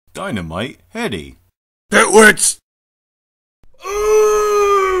Dynamite Headdy. BITWITZ!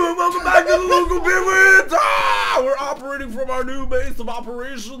 Welcome back to the local BITWITZ! We're operating from our new base of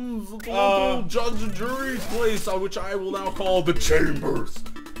operations, the local judge and jury's place, which I will now call the chambers.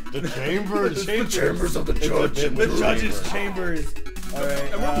 The chambers? The chambers of the judge and The jury. judge's chambers.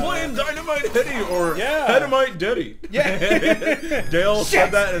 Alright. And we're playing Dynamite Headdy or Yeah. Dynamite Headdy. Yeah. Dale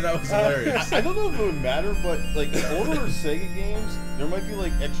said that and that was hilarious. I don't know if it would matter, but like the older Sega games, there might be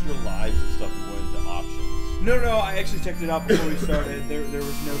like extra lives and stuff we went into options. No, I actually checked it out before we started. There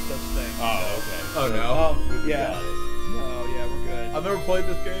was no such thing. Oh, okay. Oh no. Yeah. Got it. No, yeah, we're good. I've never played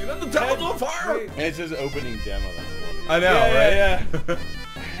this game. And the town's on fire! And it says opening demo, that's one. I know, right? Yeah.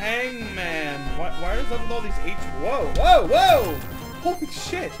 Hangman. Why is up with all these H? Whoa! Holy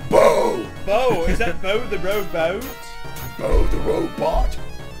shit! Bo! Bo, is that Bo the robot? Bo the robot.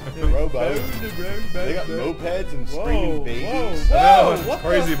 The robot. The robot. They got mopeds and screaming babies. Whoa! No, What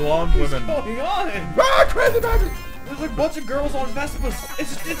crazy blonde What's women. going on? Ah, crazy baby! There's like a bunch of girls on Vespas.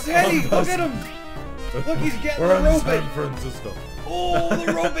 It's Heady. Look at him. Look, he's getting We're the in San robot. Francisco. Oh,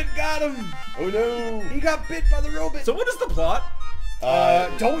 the robot got him. Oh no! He got bit by the robot. So what is the plot?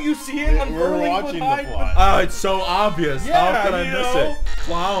 Don't you see him we're unfurling watching behind? the plot. Oh, it's so obvious. Yeah, How could I you miss know, it?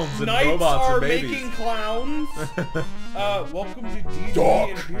 Clowns and Knights robots are and babies. making clowns. Welcome to DD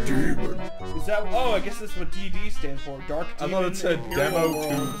Dark Imperial. Demon. Is that? Oh, I guess that's what DD stands for. Dark I Demon. thought it said Imperial Demo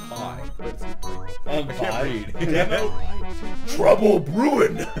World. 2 Pi. But it's On I can't five. read. Demo. Trouble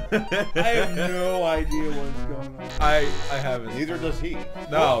brewing. I have no idea what's going on. I haven't. Neither does he.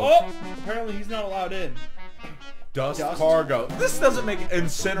 No. Oh, apparently he's not allowed in. Dust Dust. cargo. This doesn't make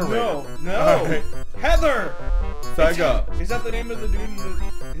incinerator. No. Alright. Heather. Sega. Is that the name of the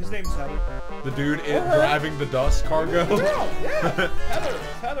dude? His name's Heather. The dude Or in her. driving the dust cargo. Yeah.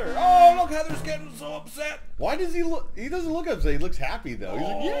 Heather. Oh, look, Heather's getting so upset. Why does he look? He doesn't look upset. He looks happy though. He's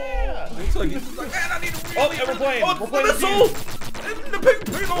like, yeah. Looks like he's like, man, I need to Oh, really. and we're playing. Oh, We're the playing the missile. And the pig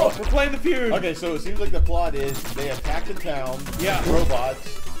people. Oh, we're playing the feud. Okay, so it seems like the plot is they attack the town. Yeah.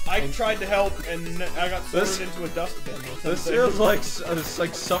 Robots. I tried to help, and I got This- sorted into a dust bin. This feels like it's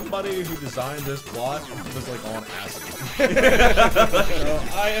like somebody who designed this plot was like on acid. So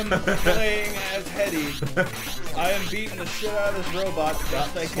I am playing as Heady. I am beating the shit out of this robot the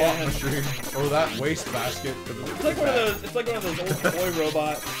best I Slot can. machine or that waste basket. It's like one of those. It's like one of those old toy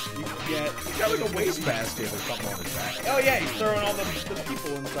robots you can get. He's got like a waste basket or something on his back. Oh yeah, he's throwing all the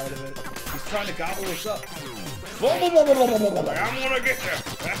people inside of it. He's trying to gobble us up. I'm gonna get there.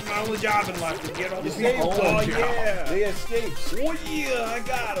 That's my only job in life, to get on the Escape. phone. Oh yeah. They escaped. Oh yeah, I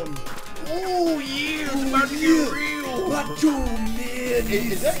got him. Oh yeah, it's about to get real.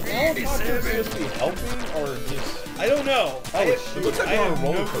 Is that clown podcast supposed to be helping or just? I don't know. It looks like I we're on a have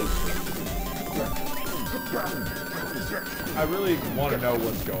roller no coaster. I really want to know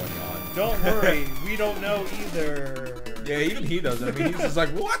what's going on. Don't worry, we don't know either. Yeah, even he doesn't. I mean, he's just like,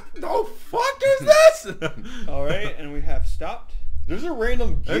 what the fuck is this? Alright, and we have stopped. There's a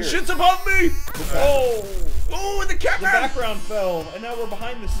random gear. And shit's above me. Oh! Oh, and the The Catman. background fell, and now we're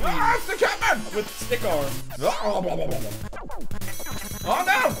behind the scenes Ah, it's the Catman. with stick arms. Oh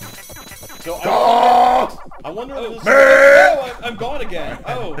no. So I wonder if this. Oh, I'm gone again.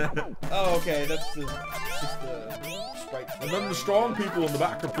 Oh, okay, that's just the sprite. And then the strong people in the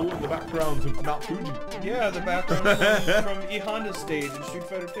back are pulling the backgrounds of Mount Fuji. Yeah, the background from E Honda's stage in Street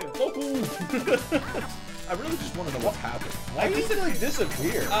Fighter 2. Oh, cool. I really just want to know what's happening. Why does it like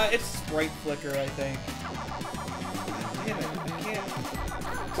disappear? It's sprite flicker, I think. Damn it, I can't.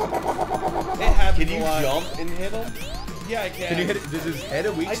 It happens Can you a lot. jump and hit him? Yeah, I can. Can you hit it? Does his head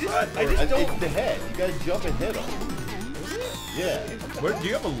a weak I just- spot? I or- just- It's don't- the head. You gotta jump and hit him. Yeah. Where, do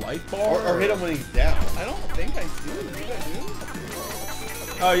you have a life bar? Or hit him when he's down. I don't think I do. Maybe I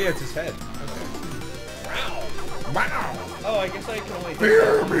do. Oh yeah, it's his head. Wow. Oh, I guess I can only.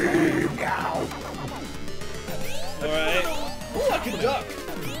 Fear me now. Alright. Ooh, I can duck.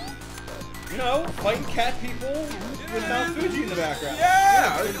 You know, fighting cat people with Mount Fuji in the background.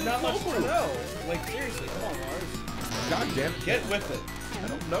 Yeah. There's not much to know. Like, seriously, come on, Mars. God damn it. Get with it. I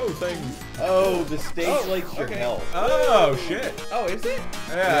don't know things. Oh, the stage Oh, lights your okay. health. Oh shit. Oh, is it?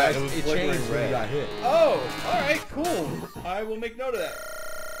 Yeah, it was it flickering changed when red. he got hit. Oh, alright, cool. I will make note of that.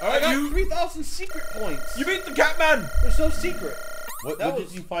 I Alright, got you 3,000 secret points. you beat the Catman. They're so secret. What That did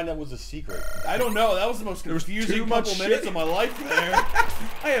was- you find out was a secret? I don't know. That was the most was confusing too much couple minutes shit. of my life there.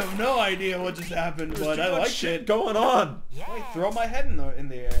 I have no idea what just happened, There's but too I much liked shit it. going on. I throw my head in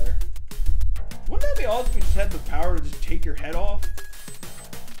the air. Wouldn't that be awesome if we just had the power to just take your head off?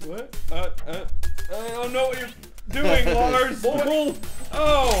 What? I don't know what you're doing, Lars. Bull.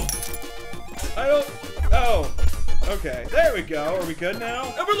 Oh. I don't. Oh. Okay, there we go. Are we good now?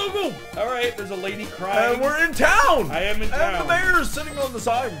 And we're local. All right, there's a lady crying. And we're in town. I am in town. And the mayor's sitting on the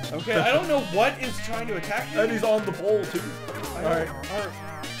side. Okay, I don't know what is trying to attack me. And he's on the pole too. All right.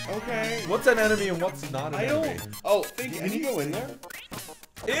 Okay. What's an enemy and what's not an enemy? Oh, can you go in there?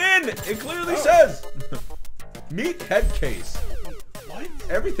 It clearly says meet head case. What?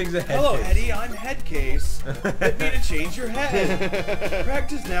 Everything's a head Hello, case. Headdy. I'm Headcase. Hit me to change your head.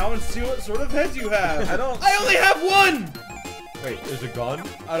 Practice now and see what sort of heads you have. I only have one. Wait, there's a gun?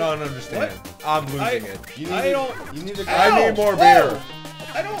 I don't understand. What? I'm losing it. You need to. I need more beer.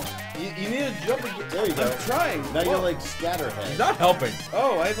 I don't. You need to jump again. There you go. I'm trying. Now you're like scatterhead. He's not helping.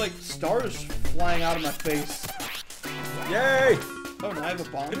 Oh, I have like stars flying out of my face. Yay! Oh, no, I have a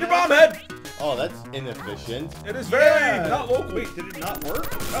bomb. In your bomb head! Oh, that's inefficient. It is very not local. Wait, did it not work?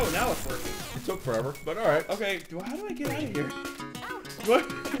 Oh, now it's working. It took forever, but alright. Okay, how do I get out of here?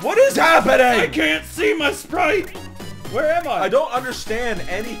 What is happening? I can't see my sprite! Where am I? I don't understand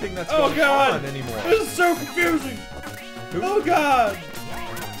anything that's going on anymore. This is so confusing! Oh god!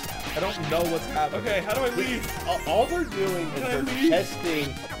 I don't know what's happening. Okay, how do I leave? All they're doing is they're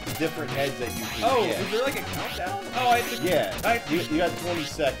testing different heads that you can Oh, get. is there like a countdown? Oh, I think... Yeah, you got 20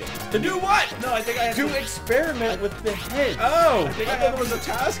 seconds. To do what? No, I think I have To experiment with the heads. Oh, I think I I thought have there was a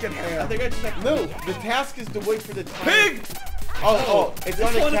task at hand. I think I just have No, the task is to wait for the time. Pig! Oh, it's this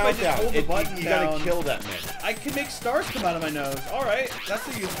on the one, if I just countdown. hold the button You gotta down- kill that man. I can make stars come out of my nose. Alright, that's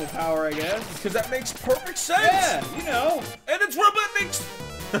a useful power, I guess. Because that makes perfect sense. Yeah, you know. And it's Robotnik's.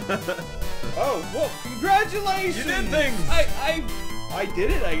 Oh, well, congratulations! You did things. I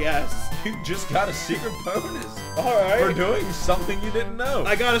did it, I guess. You just got a secret bonus. Alright. For doing something you didn't know.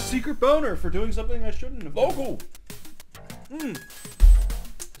 I got a secret boner for doing something I shouldn't have. Local.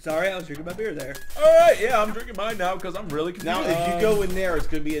 Sorry, I was drinking my beer there. Alright, yeah, I'm drinking mine now because I'm really confused. Now, if you go in there, it's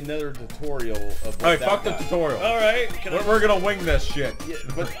gonna be another tutorial of what Alright, that fuck the does. tutorial. Alright, We're gonna wing this shit. Yeah,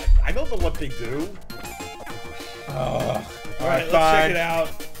 but I don't know what they do. Alright, Alright, let's fine. check it out.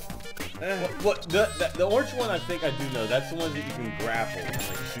 What the orange one? I think I do know. That's the one that you can grapple and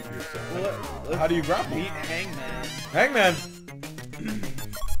like shoot yourself. Well, let's How do you grapple? meet Hangman. Hangman.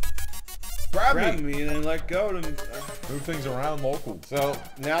 Grab me. me and then let go to Move things around local. So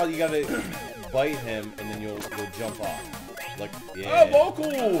now you gotta bite him and then you'll jump off. Like yeah. Oh, local.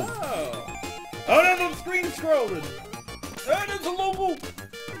 Oh. Oh no, the screen's scrolling. And it's a local.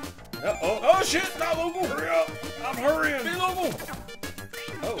 Oh shit, not local. Hurry up. I'm hurrying. Be local.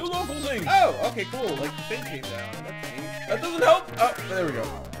 Oh. Do local things. Oh, okay, cool. Like the thing came down. That's neat. That doesn't help. Oh, there we go.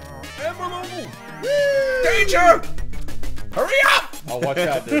 And we're local. Danger! Hurry up! Oh, watch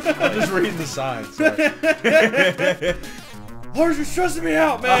out! I'm just reading the signs. Sorry. Lars, you're stressing me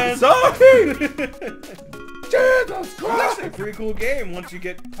out, man. I'm sorry. Jesus It's actually Christ! a pretty cool game once you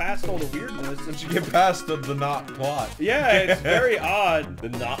get past all the weirdness. Once you get past the not plot. Yeah, it's very odd. The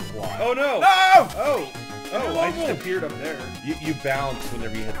knot fly. Oh no! No! Oh! Oh, I just appeared up there. You bounce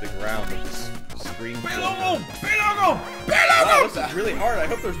whenever you hit the ground with the screen. Be local! Be local! Be Wow, local! this is really hard. I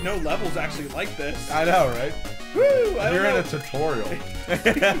hope there's no levels actually like this. I know, right? Woo! I You're don't in know. a tutorial.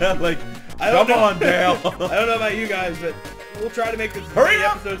 Like, I don't come know. on, Dale. I don't know about you guys, but we'll try to make as Hurry many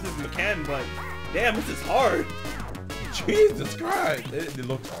up! episodes as we can, but damn, this is hard. Jesus Christ. It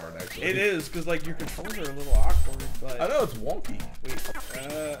looks hard, actually. It is, because like your controls are a little awkward, but I know it's wonky. wait.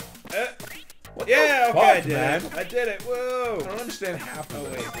 What Yeah, the okay, I fuck, did man? it. I did it. Whoa. I don't understand half of Oh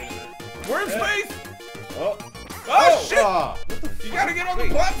it. wait, wait a minute. We're in space! Oh, Oh, shit! Ah, You gotta get on the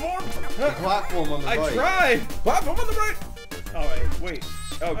platform! the platform on the I right. tried. Platform on the right! Alright, wait.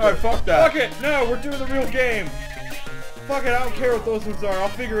 Oh, Alright, good. fuck that. Fuck it! No, we're doing the real game! Fuck it, I don't care what those ones are. I'll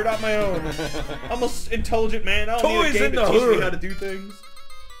figure it out my own. I'm an intelligent man. I don't need a Toys game in to the teach me hood. how to do things.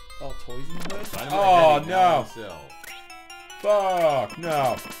 Oh, toys in the hood? Dynamite Oh, Headdy no. himself. Fuck,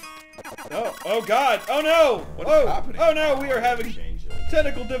 no. Oh, oh god! Oh no! What is happening? Oh no, we are having Change it.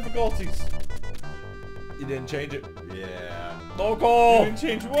 technical difficulties. You didn't change it. Yeah. You Local! didn't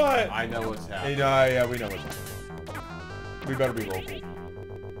change what? I know what's Hey, happening. yeah, we know what's happening. We better be local.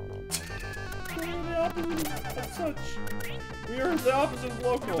 We're the opposite of such. We are the opposite of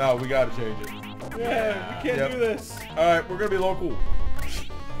local. No, we gotta change it. Yeah, we can't Yep. do this. Alright, we're gonna be local.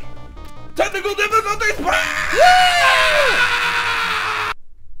 Technical difficulties!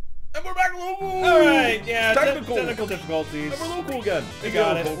 And we're back local! Alright, yeah, Technical. difficulties. And we're local again. We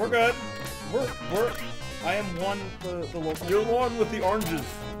got it. We're good. We're. I am the local. You're the one with the oranges.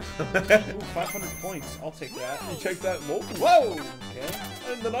 Ooh, 500 points. I'll take that. You take that local. Whoa!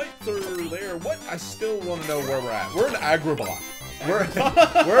 Okay. And the knights are there. What? I still want to know where we're at. We're in Agrabah.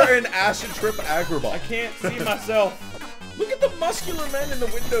 We're in Acid Trip I Agrabah. can't see myself. Look at the muscular men in the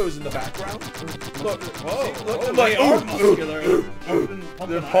windows in the background. Look, Whoa, see, look, they are ooh, muscular.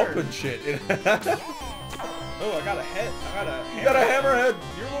 they're pumping shit. Oh, I got a head. You got a hammerhead.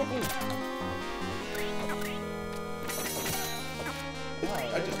 You're local.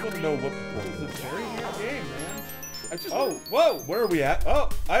 I just want to know what the This is a very weird game, man. I just. Oh, whoa. Where are we at? Oh,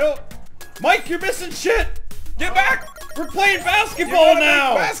 I don't. Mike, you're missing shit. Get back. We're playing basketball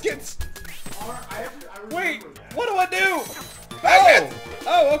now. Baskets. Wait, what do I do? Baskets.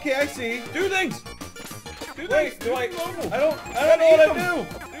 Oh, okay, I see. Do things. Do Wait, things. do I? things. I don't know what I do.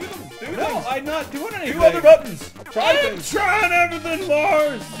 Do them. Do No, things. I'm not doing anything. Do other buttons. Try I'm things. trying everything,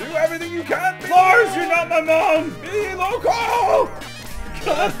 Lars. Do everything you can. Be Lars, you're not my mom. Be local.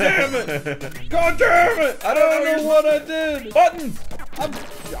 God damn it. God damn it. I don't know what I did. Buttons. I'm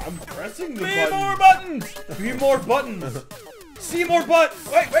pressing the Be button. more buttons. Be more buttons. See more butts.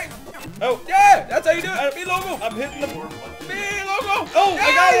 Wait. Oh, Yeah, that's how you do it. Be local. I'm hitting the. Be local. Oh, Yeah,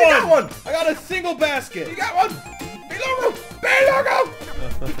 I got you one. got one. I got a single basket. You got one. Be local. Be local.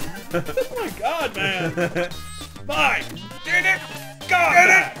 Oh my God, man. Fine. Did it. God.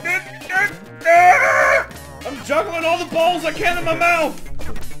 Did it. I'm juggling all the balls I can in my mouth.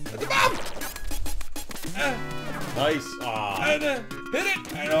 It's a bomb. Nice. Ah. And, hit it.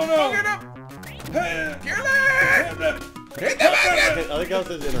 I don't know. Get up. Hit Hit the basket. I think that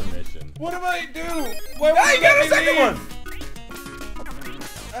was his intermission. What do I do? Why Now won't you got let a me second leave? one.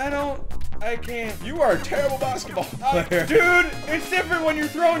 I can't. You are a terrible basketball player. Dude, it's different when you're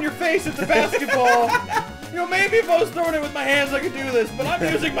throwing your face at the basketball. You know, maybe if I was throwing it with my hands, I could do this, but I'm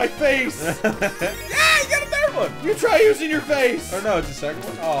using my face. Yeah, you got a third one. You try using your face. Or no, it's a second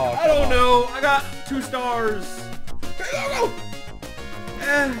one. Oh, I don't know. I got 2 stars. Be local.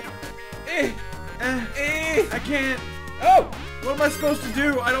 I can't. Oh, What am I supposed to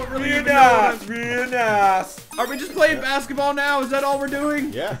do? I don't really be even know. nice. Be nice. Are we just playing basketball now? Is that all we're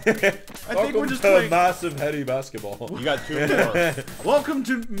doing? Yeah. I think we're just to playing. massive heady basketball. You got 2 more. Welcome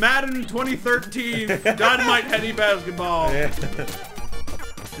to Madden 2013 Dynamite Headdy Basketball. Yeah.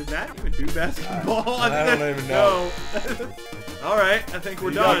 Does that even do basketball? I don't even know. No. All right, I think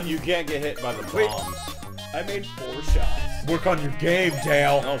we're done. You can't get hit by the bombs. Wait. I made 4 shots. Work on your game,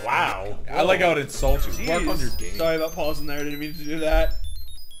 Dale. Oh wow. I like how it insults you. Work on your Jeez. game. Sorry about pausing there. I didn't mean to do that.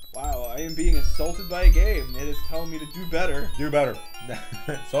 Wow, I am being insulted by a game. It is telling me to do better. Do better.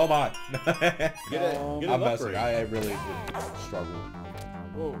 So am I. Get it. I'm messing. I really did struggle.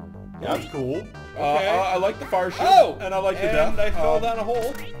 Whoa. Yeah, that's cool. Okay. I like the fire shield. Oh! And I like the And death. I fell down a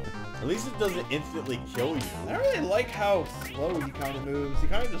hole. At least it doesn't instantly kill you. I don't really like how slow he kind of moves. He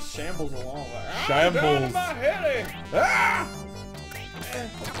kind of just shambles along. Like, Shambles. Down in my head. Ah! Okay,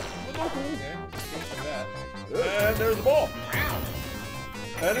 thanks for that. And there's the ball.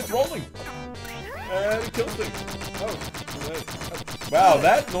 And it's rolling. And it kills things. Oh, wait. Wow,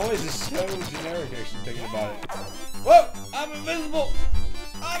 that noise is so generic actually thinking about it. Whoa! I'm invisible!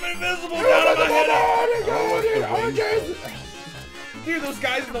 I'm invisible down in my head! Dude, those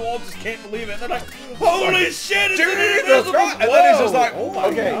guys in the wall just can't believe it. They're like, holy shit, it's an invisible! And then he's just like, Whoa. oh my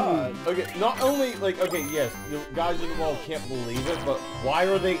Okay. god. Okay. Not only like yes, the guys in the wall can't believe it, but why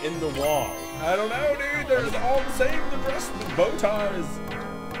are they in the wall? I don't know, dude. They're all the same. The rest of the bow ties.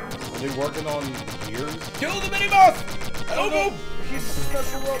 Are they working on gears? Kill the mini boss. Oh, no! He's a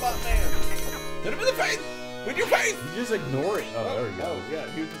special robot man. Hit him in the face. With your face. You just ignore it. Oh, there we go. Oh, yeah,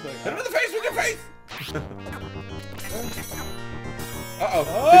 he was just like, Hit him in the face with your face. Uh-oh.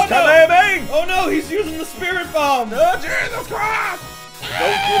 Oh, It's no. Kamehameha. oh no, he's using the spirit bomb! Oh, Jesus Christ.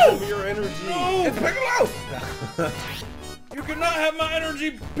 Don't give them your energy. No! It's Piccolo. You cannot have my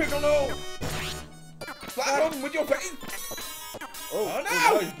energy, Piccolo! Slap him with your face. Oh, no.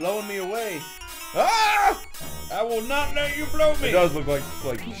 oh, he's blowing me away. Ah! I will not let you blow me! It does look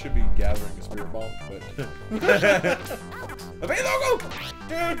like you should be gathering a spirit ball, but. A big logo.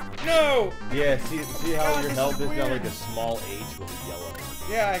 Dude, no! Yeah. See how God, your this health is is got weird. like a small H with a yellow.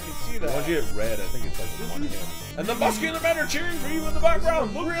 Yeah, I can see that. Once you hit red, I think it's like one hit. And the muscular men are cheering for you in the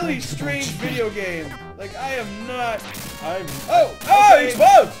background. Look. Really strange video game. Like, I am not... I'm. Oh! Oh, he okay.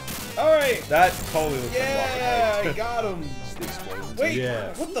 explodes! Alright. That totally looks Yeah, like I got him. It's the explosion. Wait,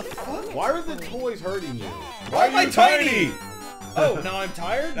 Yeah. what the fuck? Why are the toys hurting you? Why am I you tiny? Oh, now I'm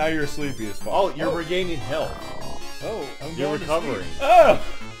tired? Now you're sleepy as fuck. Oh, you're regaining health. Oh, I'm You're going recovering. to sleep. Oh!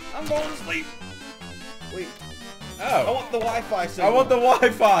 I'm going to sleep. Wait, I Oh! want the Wi-Fi signal. I want the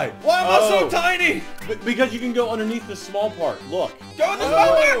Wi-Fi! Why am I so Oh. tiny? Because you can go underneath the small part. Look. Go in this Oh.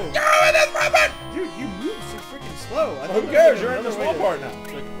 moment! Go in this moment! Dude, you move so freaking slow. I Who thought cares? there You're was in the another small way part now. to,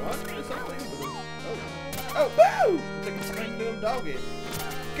 like, run or something. Oh, woo! It's like a tiny little doggy.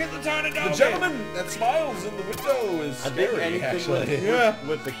 Get the tiny dog. The gentleman that smiles in the window is I think scary, anything actually.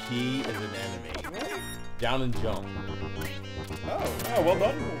 with the key is an enemy. Down and jump. Oh. Oh, well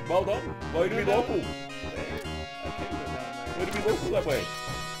done. Well done. Way to be local. I can't go down Way to be local that way.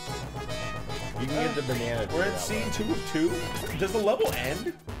 You can get the banana. We're in scene 2 of 2. Does the level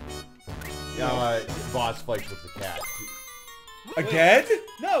end? Boss fights with the cat. Again? there.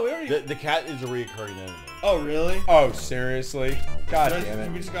 No, we already. The cat is a recurring enemy. Oh, really? Oh, seriously? God damn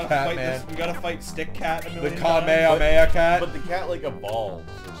it. We just gotta fight Batman. this. We gotta fight Stick Cat a The million times. Kamehameha cat? But the cat like evolves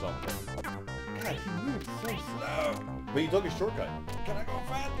or something. God, he moves so slow. But you took a shortcut. Can I go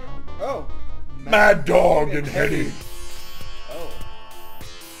faster? Oh. Mad Dog and Heady. Oh.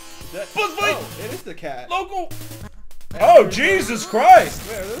 Is that? Buzz fight! Oh, it is the cat. Local! Oh, Jesus Christ!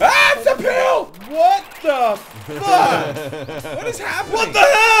 Ah, it's a pill! What the fuck? What is happening? What the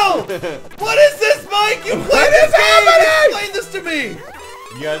hell? What is this, Mike? You played this game! Explain this to me!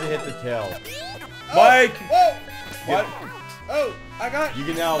 You gotta hit the tail. Mike! Whoa! What? Oh, I got. You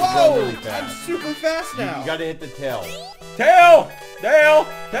can now Whoa! run really I'm fast. super fast now. You gotta hit the tail. Tail! Dale!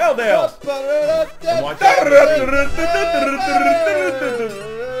 Tail Dale! And watch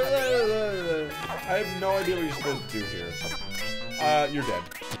I have no idea what you're supposed to do here. You're dead.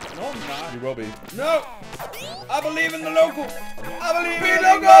 No, I'm not. You will be. No! I believe in the local! I believe in the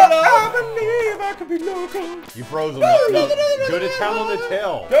local! local! I believe I can be local! You froze him. No, go to town on the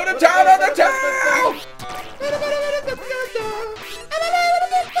tail. Go to town on the tail!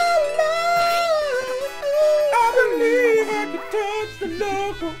 I believe I can touch the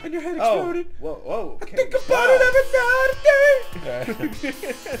local and your head exploded. Whoa, whoa. I think about it every night and day.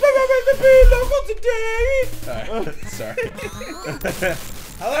 So I make the be local today. Sorry.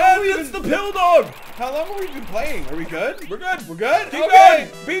 How long have we It's the pill dog. How long have we been playing? Are we good? We're good. We're good? Keep Okay.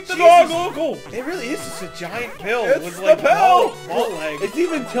 going. Beat the Jesus. dog local. It really is just a giant pill It's with the like pill. ball legs. It's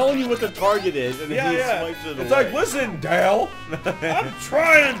even telling you what the target is, and Yeah, then he yeah. swipes it It's away. like, listen, Dale. I'm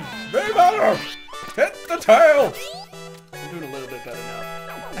trying! Very better. Hit the tail. I'm doing a little bit better now.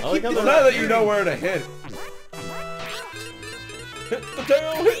 I like how It's they're not that you know where to hit. Hit the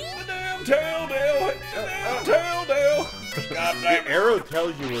tail, hit the damn tail, Dale. Hit the damn tail, Dale. God damn The it. arrow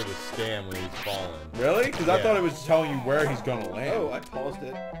tells you where to stand when he's falling. Really? Because I Yeah. thought it was telling you where he's gonna land. Oh, I paused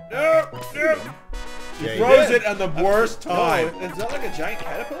it. No, no. Yeah, Throws you it at the worst time. Oh, is that like a giant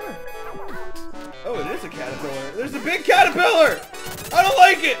caterpillar? Oh, it is a caterpillar. There's a big caterpillar! I don't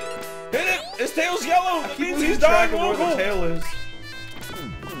like it! Hit it! His tail's yellow! I It keep means losing he's track dying of where the local! tail is.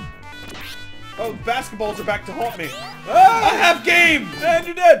 Oh, basketballs are back to haunt me. I Ah! have game! And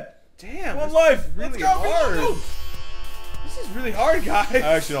you're dead! Damn, One this life! is really Let's go, hard. go, go. This is really hard, guys. I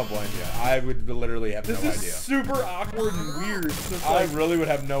actually don't blame you. I would literally have This no is idea. super awkward and weird. So it's I like, really would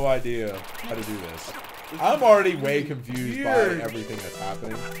have no idea how to do this. I'm already way confused by weird. everything that's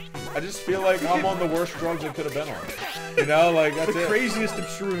happening. I just feel like I'm on the worst drugs I could have been on. You know, like, that's the it. craziest of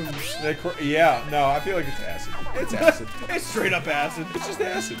shrooms. Yeah, no, I feel like it's acid. It's acid. It's straight up acid. It's just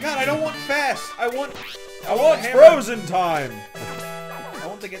acid. God, I don't want fast. I want I want the hammer. frozen time. I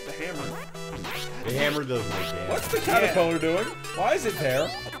want to get the hammer. The hammer does like damage. What's the caterpillar doing? Why is it there?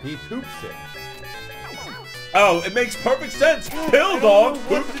 He poops it. Oh, it makes perfect sense. Pill don't dog know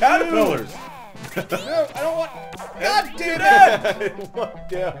what poop to caterpillars. No, I don't want. God damn it! What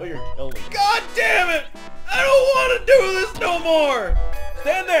the hell you're killing? God damn it! I don't want to do this no more.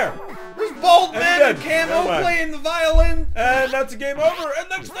 Stand there. There's bald And men and dead. Never camo mind. playing the violin. And that's a game over. And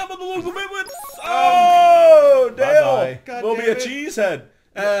next time on the local BITWITZ. Oh, Dale Bye-bye. God will be damn a it. cheesehead.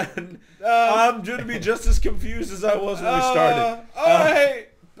 And I'm going to be just as confused as I was when we started. Alright.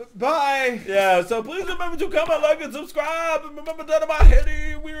 Bye. Yeah, so please remember to comment, like, and subscribe. And remember Dynamite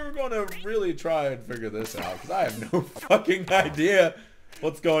Headdy. We're going to really try and figure this out. Because I have no fucking idea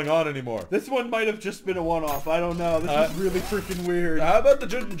what's going on anymore. This one might have just been a one-off. I don't know. This is really freaking weird. How about the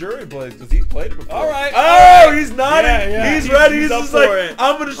judge and jury plays? Because he's played it before. All right. Oh, he's nodding. Yeah, yeah. He's ready. He's up just for like, it.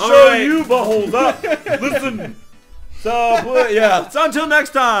 I'm going to All show right. you, but hold up. Listen. So, yeah. So until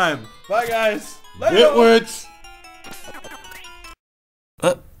next time. Bye, guys. Later. BITWITZ!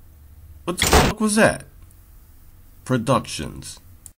 What the fuck was that? Productions.